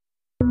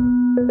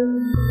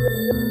Welcome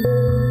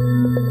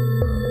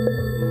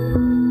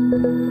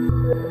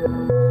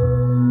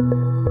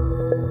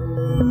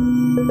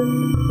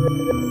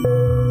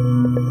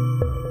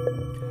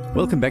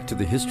back to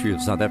the History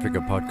of South Africa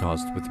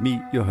podcast with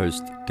me, your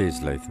host, Des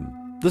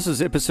Latham. This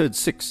is episode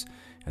 6,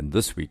 and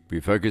this week we're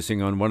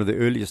focusing on one of the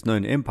earliest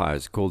known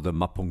empires called the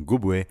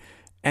Mapungubwe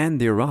and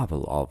the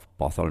arrival of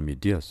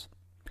Bartolomeu.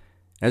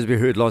 As we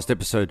heard last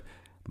episode,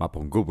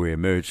 Mapungubwe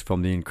emerged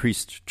from the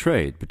increased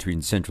trade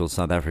between central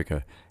South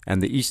Africa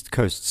and the east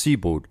coast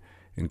seaboard,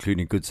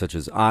 including goods such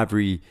as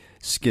ivory,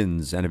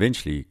 skins, and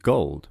eventually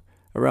gold,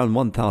 around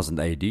 1000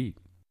 AD.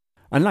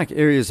 Unlike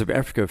areas of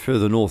Africa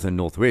further north and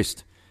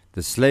northwest,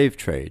 the slave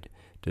trade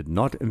did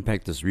not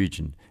impact this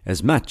region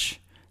as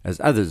much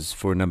as others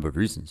for a number of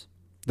reasons.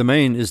 The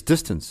main is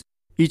distance.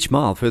 Each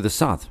mile further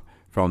south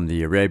from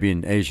the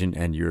Arabian, Asian,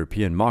 and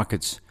European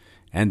markets,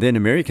 and then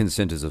American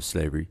centers of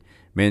slavery,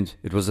 meant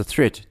it was a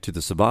threat to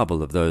the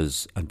survival of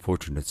those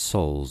unfortunate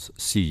souls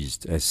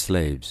seized as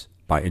slaves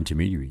by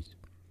intermediaries.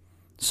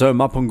 So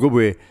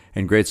Mapungubwe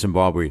and Great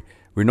Zimbabwe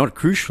were not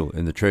crucial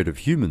in the trade of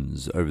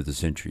humans over the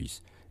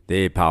centuries.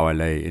 Their power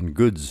lay in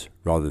goods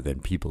rather than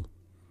people.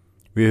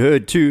 We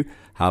heard too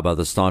how by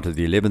the start of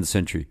the 11th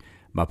century,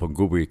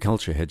 Mapungubwe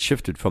culture had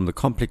shifted from the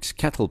complex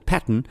cattle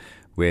pattern,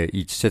 where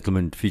each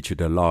settlement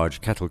featured a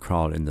large cattle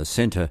kraal in the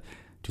center,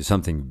 to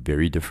something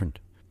very different.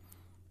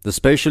 The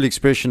spatial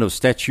expression of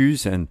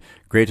statues and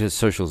greater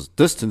social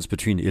distance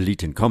between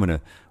elite and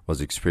commoner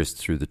was expressed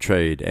through the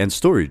trade and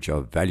storage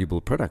of valuable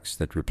products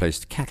that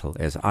replaced cattle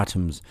as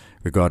items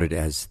regarded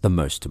as the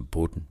most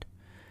important.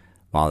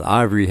 While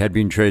ivory had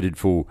been traded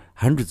for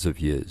hundreds of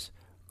years,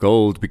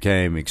 gold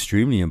became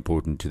extremely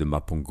important to the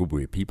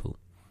Mapungubwe people.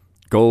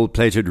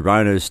 Gold-plated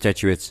rhino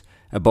statuettes,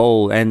 a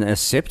bowl, and a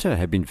scepter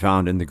had been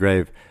found in the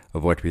grave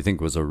of what we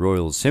think was a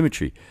royal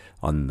cemetery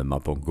on the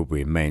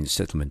Mapungubwe main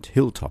settlement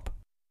hilltop.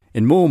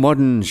 In more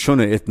modern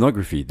Shona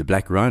ethnography, the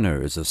black rhino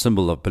is a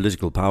symbol of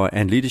political power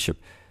and leadership,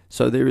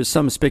 so there is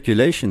some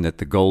speculation that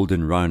the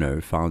golden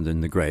rhino found in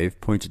the grave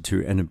pointed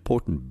to an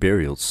important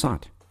burial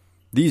site.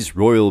 These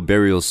royal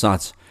burial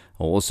sites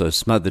are also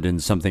smothered in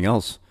something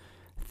else: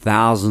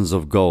 thousands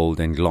of gold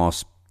and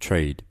glass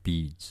trade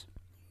beads.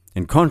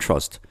 In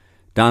contrast,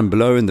 down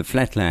below in the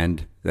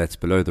flatland, that's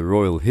below the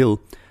royal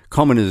hill,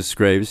 commoners'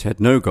 graves had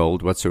no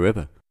gold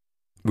whatsoever.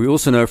 We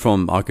also know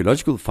from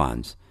archaeological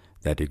finds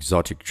that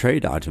exotic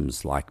trade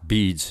items like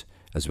beads,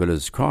 as well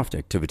as craft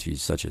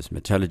activities such as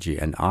metallurgy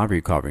and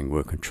ivory carving,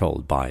 were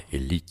controlled by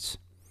elites.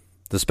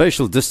 The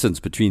spatial distance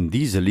between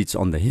these elites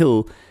on the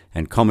hill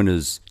and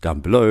commoners down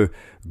below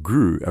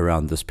grew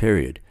around this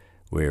period,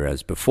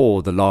 whereas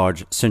before the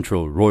large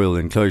central royal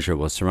enclosure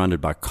was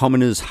surrounded by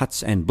commoners'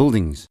 huts and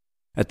buildings.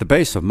 At the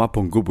base of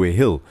Mapungubwe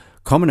Hill,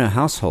 commoner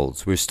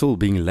households were still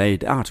being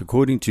laid out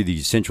according to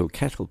the central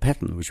cattle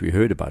pattern which we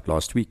heard about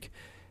last week.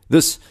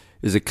 This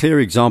is a clear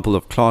example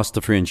of class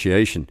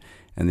differentiation,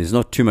 and there's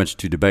not too much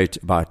to debate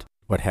about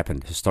what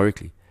happened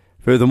historically.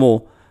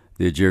 Furthermore,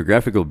 the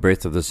geographical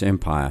breadth of this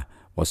empire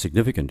was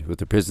significant, with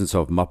the presence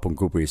of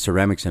Mapungubwe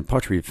ceramics and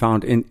pottery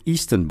found in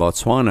eastern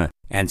Botswana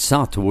and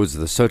south towards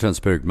the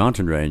Sotho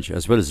mountain range,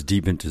 as well as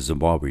deep into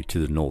Zimbabwe to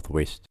the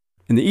northwest.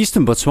 In the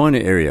eastern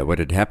Botswana area, what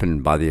had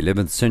happened by the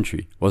 11th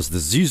century was the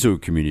Zizo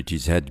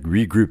communities had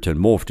regrouped and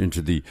morphed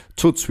into the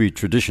Tsotho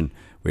tradition,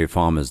 where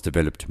farmers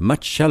developed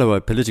much shallower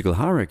political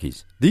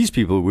hierarchies. These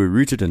people were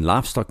rooted in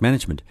livestock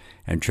management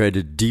and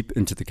traded deep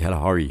into the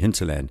Kalahari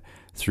hinterland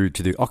through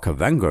to the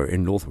Okavango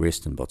in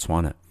northwestern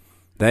Botswana.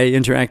 They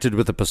interacted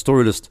with the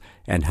pastoralist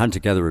and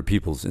hunter-gatherer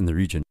peoples in the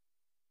region.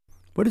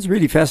 What is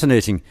really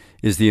fascinating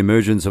is the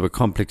emergence of a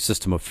complex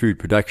system of food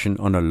production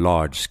on a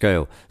large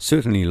scale,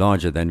 certainly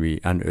larger than we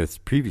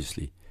unearthed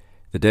previously.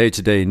 The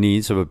day-to-day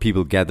needs of a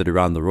people gathered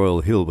around the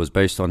royal hill was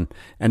based on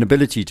an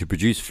ability to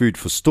produce food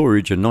for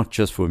storage and not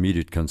just for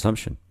immediate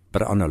consumption,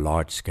 but on a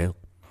large scale.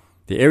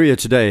 The area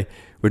today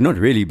would not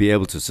really be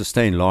able to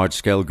sustain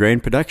large-scale grain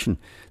production.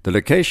 The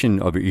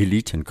location of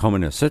elite and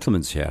commoner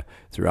settlements here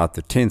throughout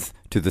the 10th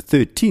to the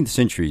 13th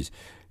centuries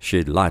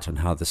shed light on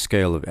how the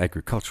scale of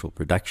agricultural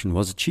production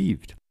was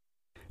achieved.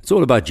 It's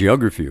all about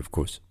geography, of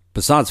course.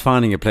 Besides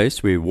finding a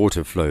place where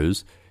water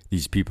flows,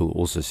 these people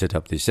also set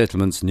up their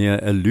settlements near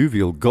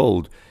alluvial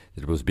gold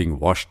that was being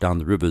washed down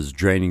the rivers,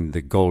 draining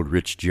the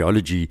gold-rich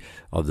geology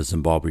of the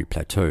Zimbabwe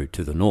plateau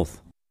to the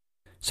north.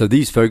 So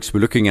these folks were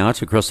looking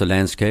out across a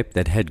landscape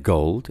that had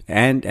gold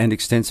and an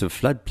extensive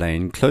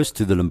floodplain close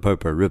to the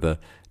Limpopo River,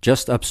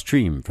 just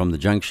upstream from the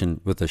junction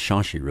with the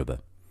Shashi River.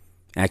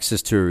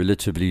 Access to a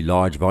relatively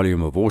large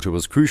volume of water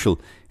was crucial,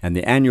 and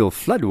the annual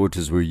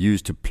floodwaters were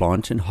used to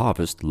plant and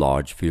harvest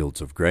large fields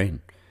of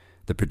grain.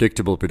 The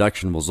predictable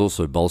production was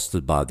also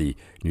bolstered by the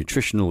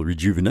nutritional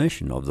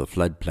rejuvenation of the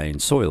floodplain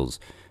soils,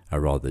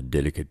 a rather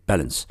delicate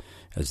balance,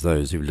 as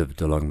those who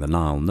lived along the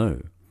Nile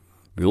know.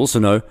 We also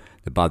know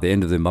that by the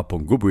end of the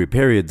Mapungubwe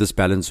period, this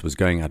balance was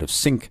going out of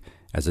sync,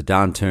 as a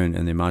downturn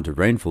in the amount of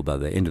rainfall by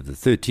the end of the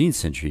 13th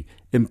century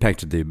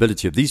impacted the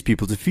ability of these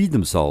people to feed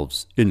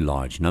themselves in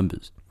large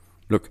numbers.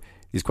 Look,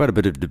 there's quite a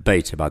bit of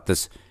debate about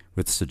this,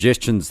 with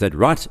suggestions that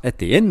right at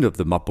the end of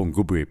the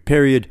Mapungubwe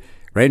period,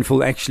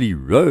 rainfall actually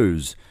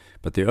rose,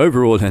 but the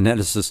overall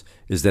analysis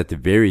is that the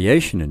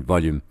variation in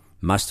volume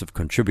must have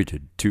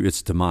contributed to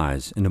its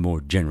demise in a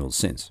more general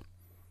sense.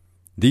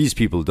 These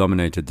people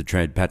dominated the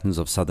trade patterns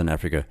of southern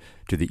Africa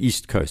to the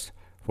east coast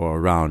for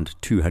around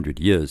 200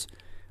 years,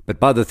 but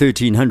by the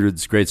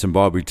 1300s, Great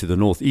Zimbabwe to the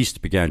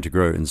northeast began to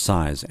grow in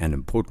size and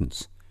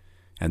importance.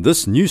 And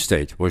this new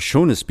state was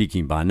Shona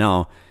speaking by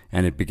now,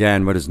 and it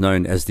began what is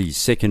known as the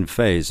second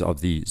phase of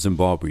the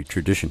Zimbabwe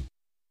tradition.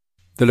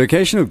 The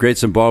location of Great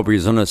Zimbabwe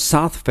is on a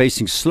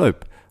south-facing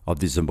slope of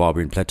the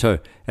Zimbabwean plateau,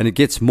 and it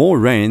gets more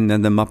rain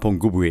than the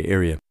Mapungubwe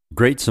area.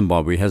 Great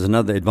Zimbabwe has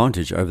another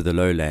advantage over the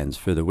lowlands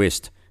further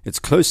west. It's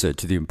closer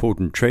to the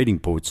important trading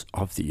ports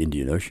of the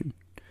Indian Ocean.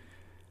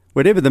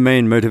 Whatever the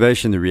main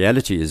motivation, the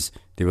reality is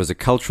there was a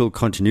cultural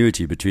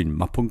continuity between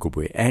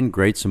Mapungubwe and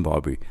Great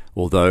Zimbabwe,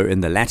 although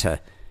in the latter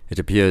it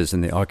appears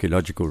in the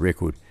archaeological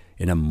record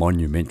in a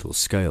monumental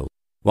scale.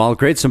 While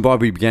Great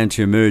Zimbabwe began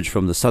to emerge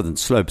from the southern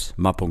slopes,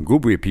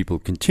 Mapungubwe people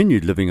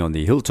continued living on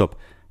the hilltop,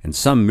 and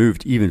some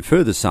moved even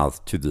further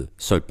south to the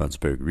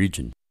Sotho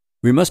region.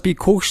 We must be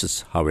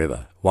cautious,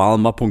 however. While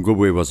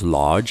Mapungubwe was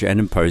large and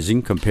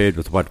imposing compared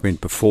with what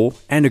went before,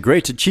 and a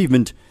great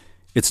achievement,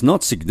 it's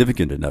not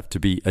significant enough to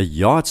be a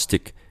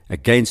yardstick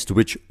against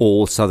which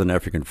all southern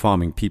African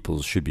farming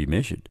peoples should be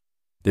measured.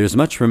 There is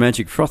much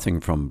romantic frothing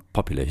from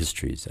popular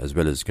histories as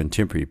well as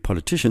contemporary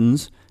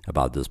politicians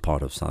about this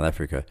part of South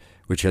Africa,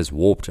 which has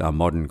warped our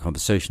modern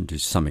conversation to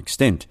some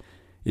extent.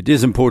 It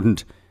is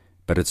important,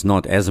 but it's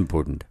not as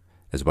important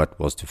as what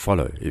was to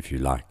follow, if you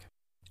like.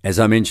 As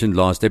I mentioned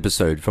last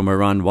episode, from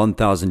around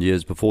 1,000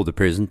 years before the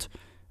present,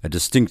 a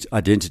distinct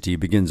identity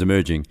begins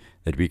emerging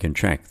that we can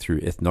track through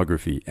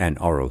ethnography and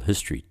oral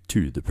history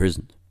to the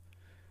present.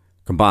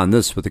 Combine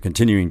this with the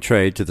continuing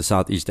trade to the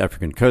Southeast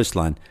African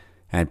coastline,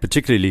 and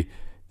particularly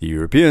the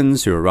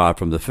Europeans who arrived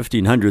from the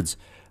 1500s,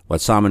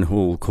 what Simon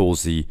Hall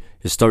calls the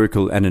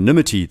historical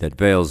anonymity that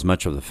veils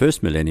much of the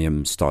first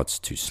millennium starts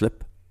to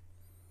slip.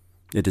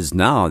 It is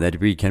now that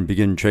we can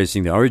begin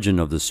tracing the origin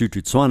of the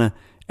Sotho, Tswana,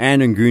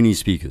 and Nguni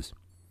speakers.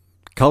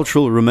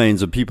 Cultural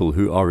remains of people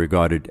who are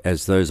regarded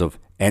as those of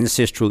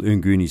ancestral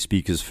Nguni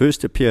speakers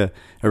first appear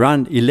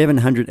around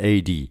 1100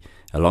 AD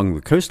along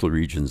the coastal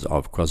regions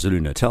of KwaZulu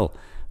Natal,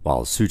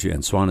 while Sotho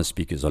and Tswana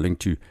speakers are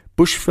linked to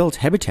bushveld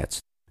habitats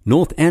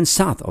north and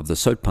south of the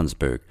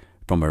Sotho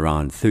from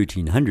around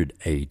 1300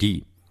 AD.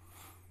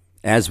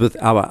 As with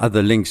our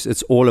other links,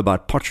 it's all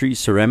about pottery,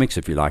 ceramics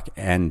if you like,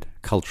 and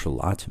cultural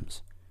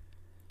items.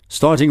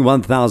 Starting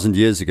 1,000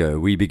 years ago,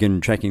 we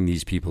begin tracking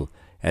these people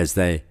as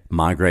they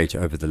migrate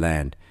over the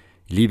land,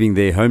 leaving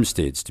their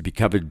homesteads to be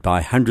covered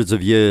by hundreds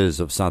of years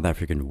of South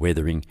African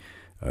weathering,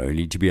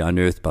 only to be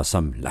unearthed by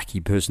some lucky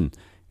person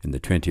in the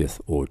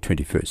 20th or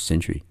 21st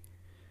century.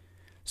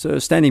 So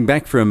standing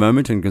back for a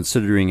moment and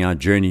considering our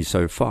journey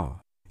so far.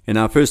 In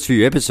our first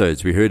few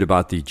episodes, we heard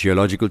about the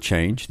geological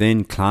change,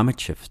 then climate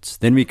shifts.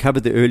 Then we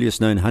covered the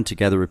earliest known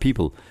hunter-gatherer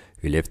people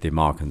who left their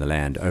mark on the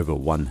land over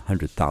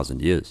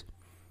 100,000 years.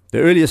 The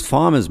earliest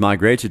farmers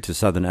migrated to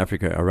southern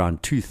Africa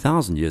around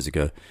 2,000 years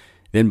ago.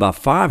 Then by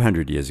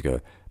 500 years ago,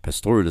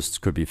 pastoralists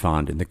could be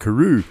found in the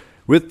Karoo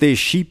with their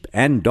sheep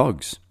and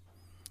dogs.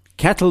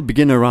 Cattle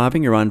begin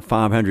arriving around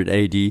 500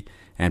 AD,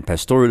 and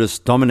pastoralists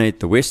dominate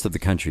the west of the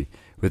country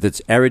with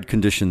its arid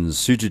conditions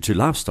suited to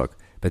livestock.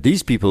 But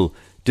these people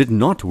did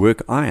not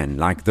work iron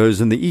like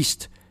those in the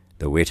east,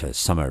 the wetter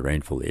summer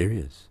rainfall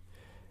areas.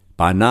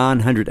 By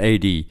 900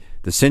 AD,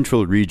 the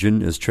central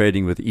region is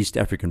trading with East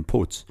African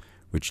ports,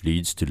 which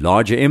leads to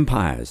larger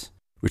empires,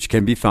 which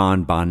can be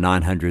found by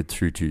 900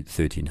 through to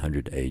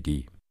 1300 AD.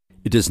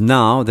 It is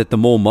now that the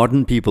more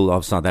modern people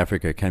of South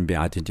Africa can be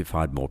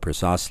identified more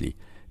precisely,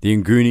 the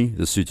Nguni,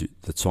 the Sotho,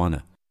 the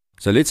Tswana.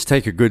 So let's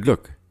take a good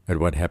look at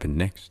what happened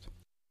next.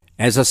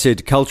 As I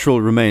said, cultural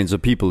remains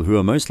of people who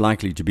are most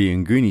likely to be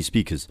Nguni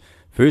speakers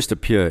first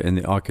appear in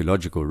the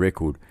archaeological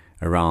record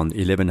around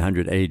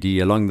 1100 AD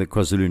along the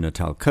KwaZulu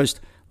Natal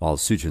coast, while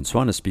Sotho and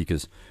Tswana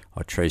speakers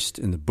are traced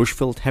in the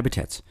bushveld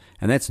habitats,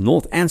 and that's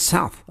north and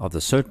south of the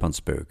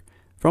Sotho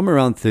from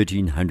around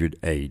 1300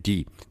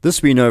 AD.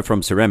 This we know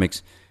from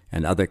ceramics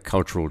and other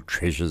cultural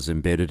treasures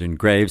embedded in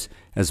graves,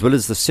 as well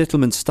as the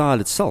settlement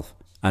style itself,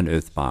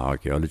 unearthed by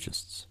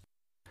archaeologists.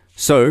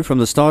 So, from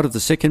the start of the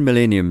second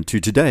millennium to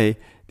today,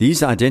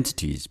 these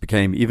identities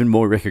became even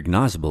more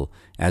recognizable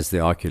as the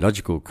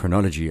archaeological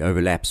chronology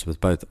overlaps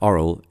with both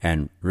oral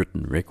and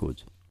written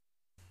records.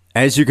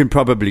 As you can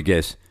probably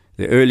guess,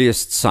 the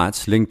earliest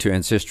sites linked to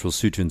ancestral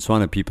Sotho and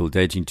Tswana people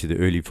dating to the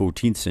early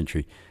 14th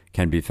century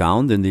can be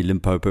found in the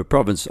Limpopo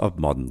province of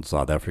modern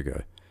South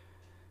Africa.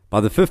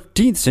 By the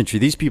 15th century,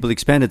 these people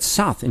expanded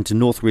south into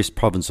northwest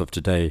province of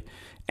today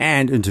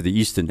and into the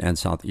eastern and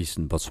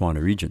southeastern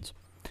Botswana regions.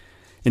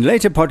 In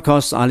later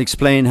podcasts, I'll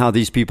explain how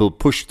these people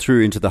pushed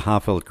through into the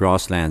high-veld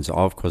grasslands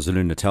of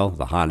KwaZulu-Natal,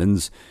 the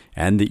Highlands,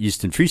 and the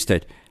Eastern Free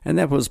State, and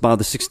that was by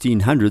the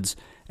 1600s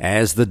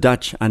as the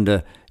Dutch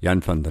under Jan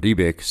van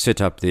Riebeeck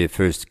set up their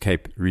first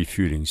Cape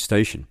refueling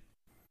station.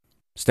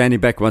 Standing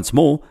back once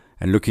more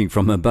and looking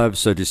from above,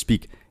 so to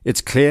speak,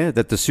 it's clear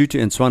that the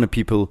Sotho and Tswana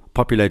people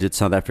populated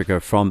South Africa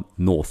from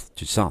north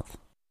to south.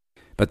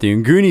 But the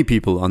Nguni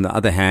people, on the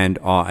other hand,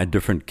 are a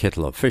different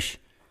kettle of fish.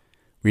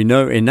 We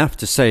know enough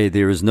to say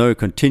there is no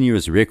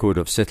continuous record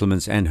of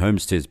settlements and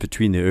homesteads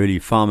between the early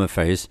farmer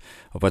phase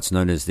of what's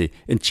known as the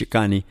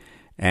Inchikani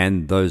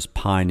and those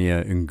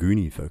pioneer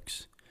Nguni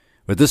folks.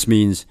 What this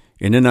means,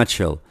 in a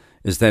nutshell,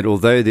 is that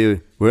although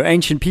there were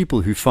ancient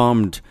people who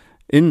farmed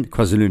in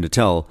KwaZulu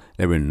Natal,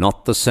 they were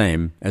not the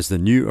same as the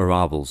new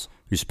arrivals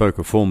who spoke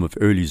a form of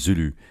early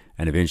Zulu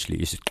and eventually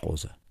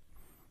isiXhosa.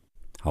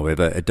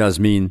 However, it does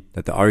mean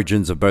that the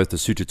origins of both the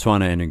Sotho,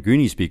 Tswana and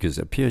Nguni speakers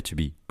appear to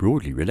be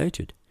broadly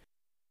related.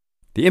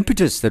 The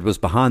impetus that was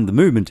behind the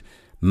movement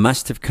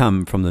must have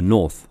come from the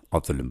north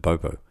of the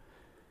Limpopo.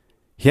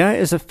 Here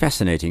is a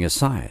fascinating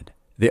aside.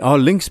 There are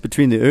links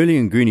between the early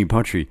Nguni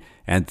pottery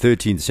and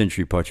 13th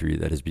century pottery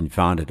that has been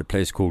found at a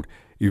place called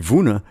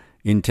Ivuna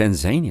in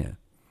Tanzania.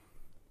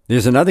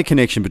 There's another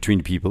connection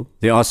between people.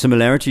 There are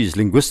similarities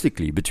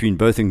linguistically between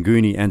both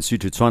Nguni and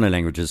Sotho Tswana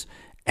languages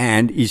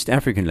and East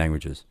African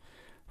languages.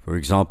 For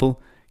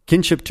example,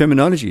 kinship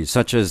terminology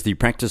such as the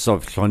practice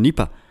of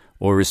hlonipha,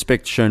 or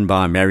respect shown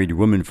by a married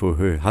woman for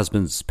her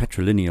husband's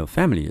patrilineal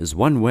family, is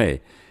one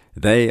way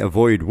they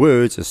avoid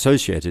words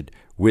associated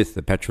with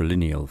the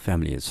patrilineal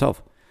family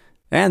itself.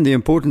 And the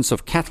importance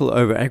of cattle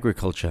over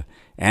agriculture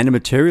and a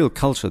material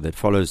culture that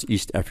follows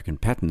East African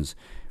patterns,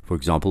 for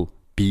example,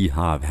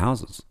 beehive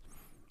houses.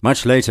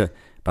 Much later,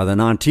 by the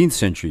 19th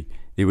century,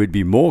 there would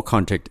be more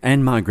contact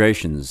and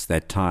migrations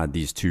that tied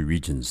these two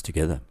regions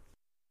together.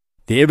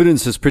 The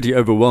evidence is pretty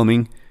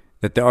overwhelming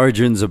that the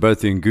origins of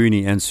both the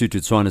Nguni and Sotho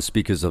Tswana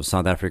speakers of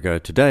South Africa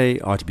today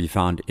are to be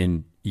found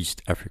in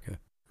East Africa.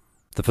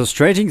 The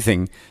frustrating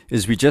thing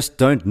is we just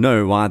don't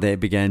know why they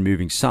began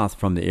moving south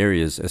from the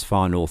areas as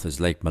far north as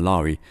Lake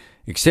Malawi,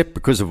 except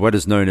because of what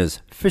is known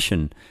as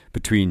fission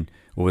between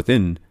or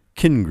within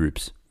kin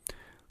groups.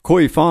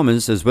 Khoi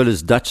farmers as well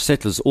as Dutch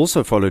settlers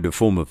also followed a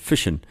form of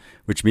fission,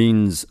 which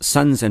means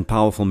sons and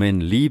powerful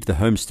men leave the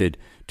homestead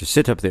to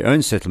set up their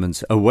own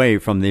settlements away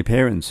from their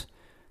parents.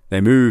 They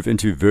move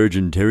into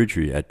virgin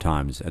territory at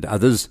times. At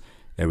others,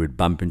 they would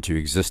bump into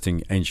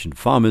existing ancient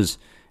farmers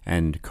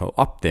and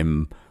co-opt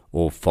them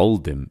or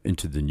fold them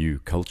into the new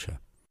culture.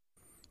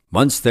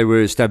 Once they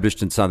were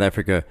established in South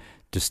Africa,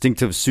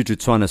 distinctive Sotho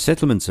Tswana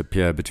settlements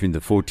appear between the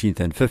 14th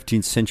and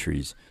 15th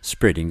centuries,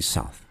 spreading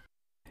south.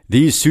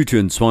 These Sotho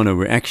and Tswana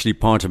were actually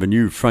part of a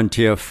new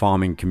frontier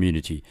farming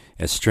community,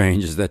 as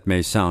strange as that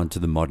may sound to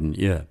the modern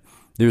ear.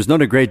 There is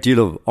not a great deal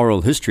of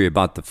oral history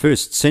about the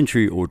first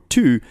century or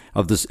two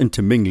of this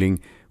intermingling,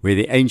 where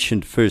the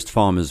ancient first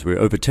farmers were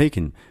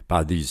overtaken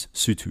by these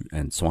Sotho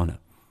and Tswana.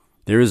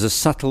 There is a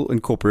subtle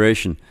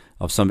incorporation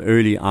of some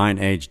early Iron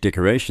Age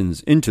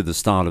decorations into the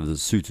style of the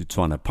Sotho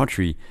Tswana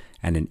pottery,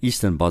 and in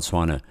eastern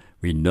Botswana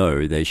we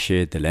know they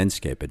shared the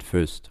landscape at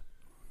first.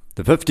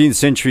 The 15th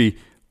century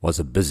was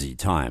a busy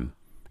time,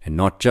 and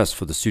not just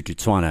for the Sotho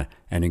Tswana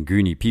and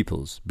Nguni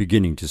peoples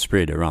beginning to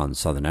spread around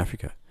southern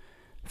Africa.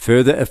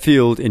 Further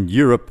afield in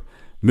Europe,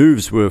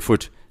 moves were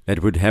afoot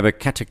that would have a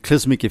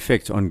cataclysmic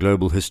effect on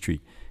global history.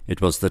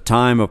 It was the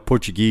time of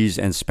Portuguese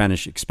and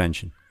Spanish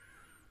expansion,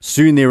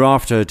 soon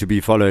thereafter to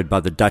be followed by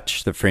the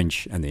Dutch, the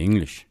French, and the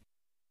English.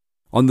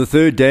 On the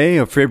 3rd day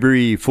of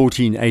February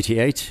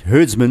 1488,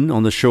 herdsmen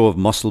on the shore of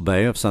Mossel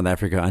Bay of South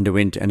Africa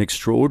underwent an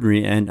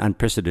extraordinary and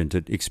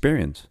unprecedented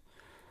experience.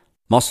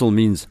 Mossel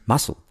means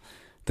mussel.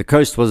 The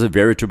coast was a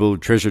veritable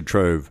treasure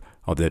trove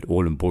of that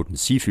all-important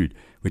seafood,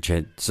 which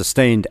had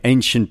sustained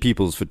ancient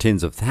peoples for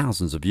tens of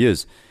thousands of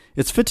years.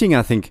 It's fitting,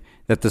 I think,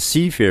 that the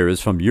seafarers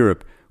from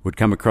Europe would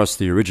come across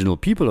the original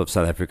people of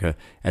South Africa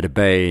at a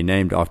bay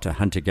named after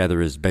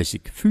hunter-gatherers'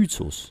 basic food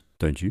source,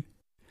 don't you?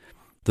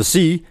 The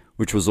sea,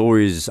 which was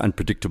always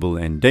unpredictable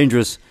and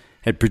dangerous,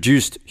 had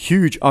produced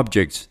huge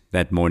objects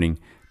that morning,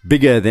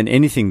 bigger than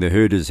anything the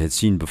herders had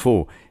seen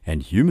before,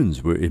 and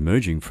humans were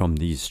emerging from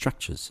these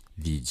structures,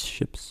 these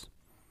ships.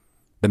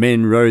 The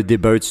men rowed their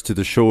boats to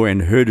the shore,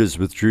 and herders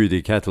withdrew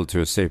their cattle to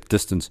a safe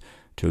distance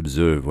to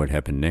observe what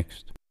happened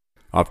next.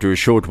 After a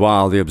short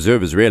while, the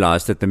observers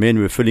realized that the men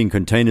were filling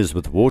containers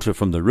with water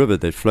from the river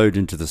that flowed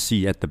into the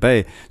sea at the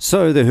bay,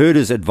 so the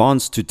herders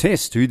advanced to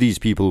test who these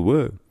people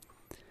were.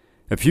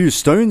 A few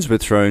stones were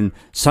thrown,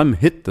 some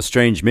hit the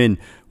strange men,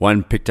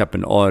 one picked up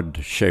an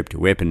odd-shaped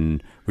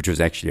weapon, which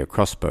was actually a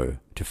crossbow,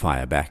 to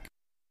fire back.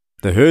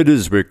 The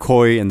herders were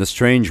Khoi and the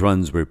strange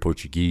ones were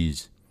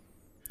Portuguese.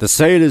 The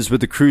sailors were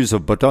the crews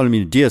of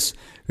Bartolomeu,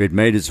 who had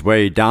made his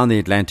way down the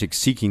Atlantic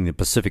seeking the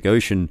Pacific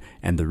Ocean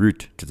and the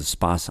route to the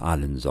Spice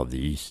Islands of the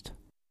East.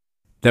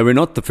 They were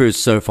not the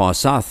first so far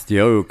south.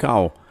 Diogo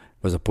Cao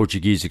was a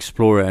Portuguese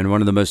explorer and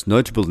one of the most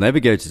notable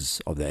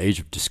navigators of the Age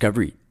of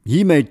Discovery.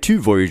 He made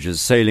 2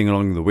 voyages sailing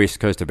along the west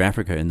coast of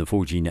Africa in the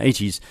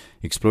 1480s,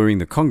 exploring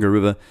the Congo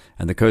River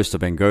and the coast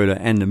of Angola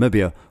and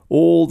Namibia,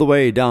 all the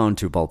way down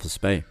to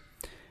Walvis Bay.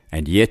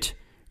 And yet,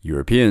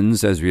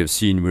 Europeans, as we have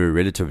seen, were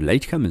relative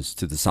latecomers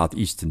to the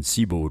southeastern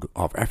seaboard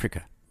of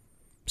Africa.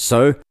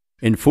 So,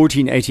 in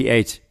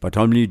 1488,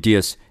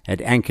 Bartolomeu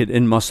had anchored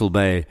in Mossel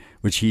Bay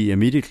which he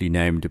immediately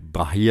named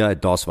Bahia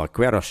das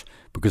Vaqueiros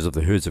because of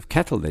the herds of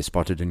cattle they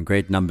spotted in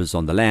great numbers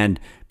on the land,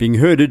 being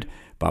herded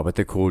by what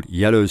they called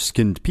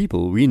yellow-skinned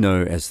people we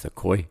know as the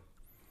Khoi.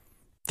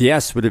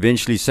 Diaz would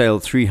eventually sail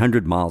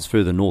 300 miles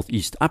further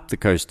northeast up the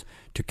coast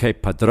to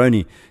Cape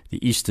Padrone,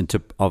 the eastern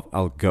tip of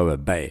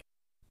Algoa Bay.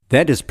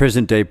 That is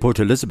present-day Port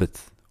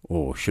Elizabeth,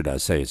 or should I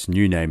say its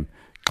new name,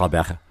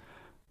 Gqeberha.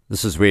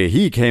 This is where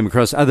he came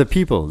across other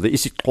people, the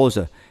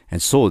isiXhosa,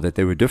 and saw that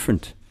they were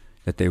different,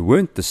 that they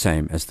weren't the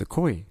same as the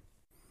Khoi.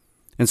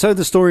 And so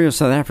the story of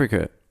South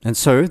Africa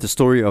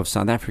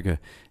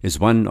is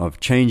one of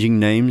changing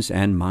names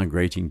and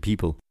migrating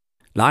people,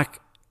 like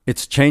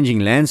its changing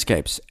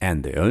landscapes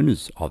and the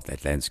owners of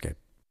that landscape.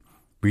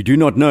 We do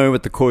not know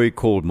what the Khoi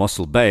called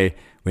Mossel Bay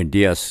when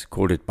Diaz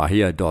called it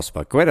Bahia das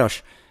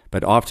Vaqueiros,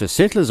 but after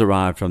settlers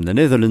arrived from the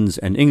Netherlands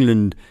and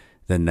England,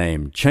 the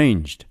name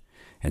changed,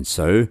 and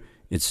so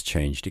it's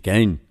changed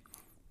again.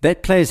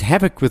 That plays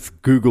havoc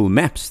with Google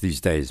Maps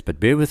these days, but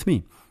bear with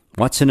me.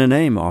 What's in a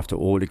name, after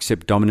all,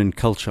 except dominant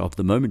culture of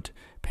the moment?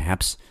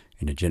 Perhaps,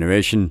 in a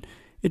generation,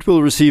 it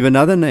will receive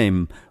another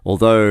name,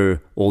 although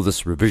all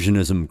this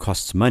revisionism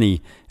costs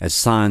money as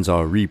signs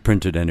are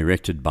reprinted and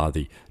erected by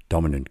the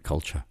dominant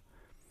culture.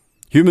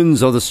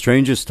 Humans are the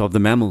strangest of the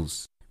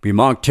mammals. We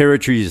mark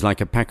territories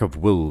like a pack of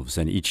wolves,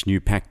 and each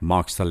new pack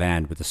marks the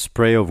land with a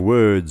spray of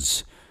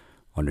words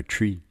on a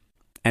tree.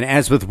 And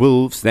as with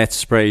wolves, that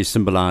spray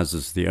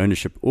symbolizes the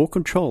ownership or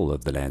control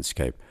of the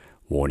landscape,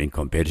 warning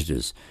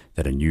competitors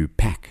that a new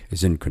pack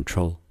is in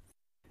control.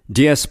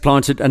 Diaz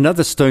planted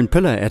another stone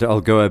pillar at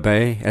Algoa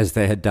Bay, as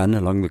they had done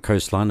along the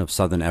coastline of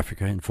southern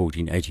Africa in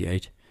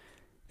 1488.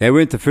 They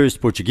weren't the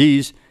first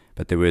Portuguese,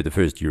 but they were the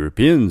first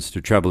Europeans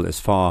to travel as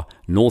far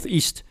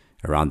northeast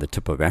around the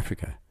tip of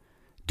Africa.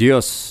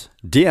 Diaz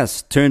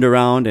turned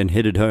around and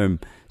headed home,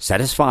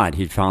 satisfied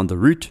he'd found the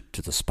route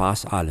to the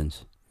Spice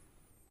Islands.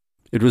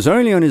 It was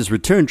only on his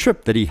return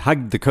trip that he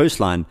hugged the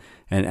coastline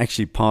and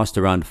actually passed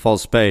around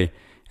False Bay,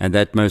 and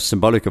that most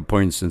symbolic of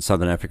points in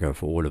southern Africa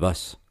for all of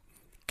us,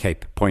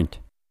 Cape Point.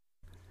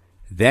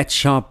 That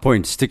sharp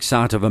point sticks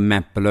out of a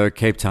map below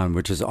Cape Town,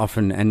 which is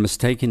often and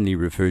mistakenly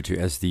referred to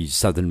as the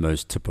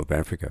southernmost tip of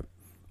Africa.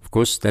 Of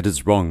course, that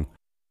is wrong.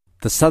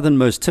 The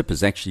southernmost tip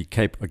is actually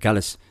Cape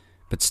Agulhas,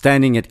 but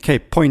standing at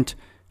Cape Point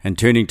and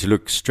turning to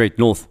look straight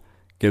north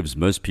gives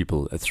most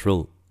people a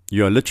thrill.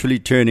 You are literally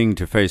turning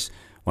to face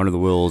one of the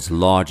world's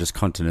largest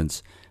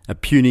continents, a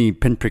puny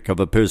pinprick of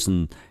a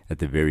person at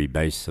the very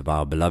base of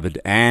our beloved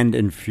and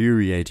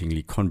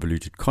infuriatingly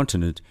convoluted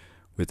continent,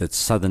 with its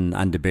southern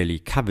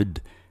underbelly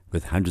covered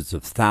with hundreds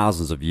of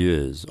thousands of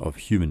years of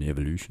human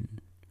evolution.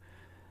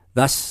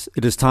 Thus,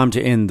 it is time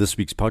to end this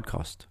week's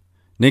podcast.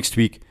 Next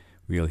week,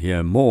 we'll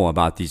hear more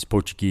about these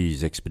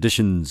Portuguese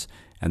expeditions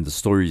and the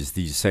stories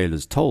these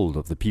sailors told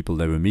of the people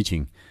they were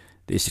meeting,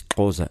 the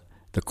isiXhosa,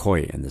 the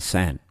Khoi, and the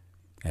San.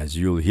 As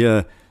you'll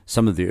hear,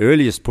 some of the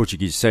earliest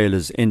Portuguese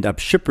sailors end up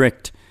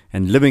shipwrecked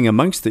and living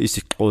amongst the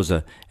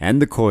isiXhosa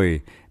and the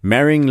Khoi,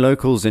 marrying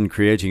locals and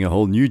creating a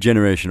whole new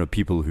generation of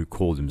people who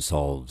call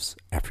themselves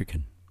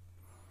African.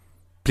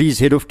 Please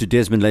head off to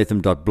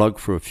desmondlatham.blog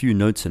for a few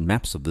notes and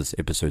maps of this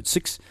episode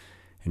 6,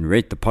 and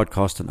rate the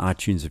podcast on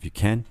iTunes if you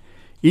can.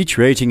 Each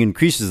rating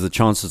increases the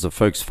chances of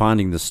folks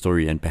finding this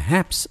story and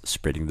perhaps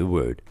spreading the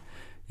word.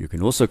 You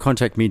can also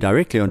contact me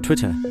directly on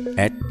Twitter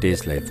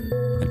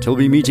 @DesLatham. Until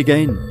we meet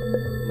again,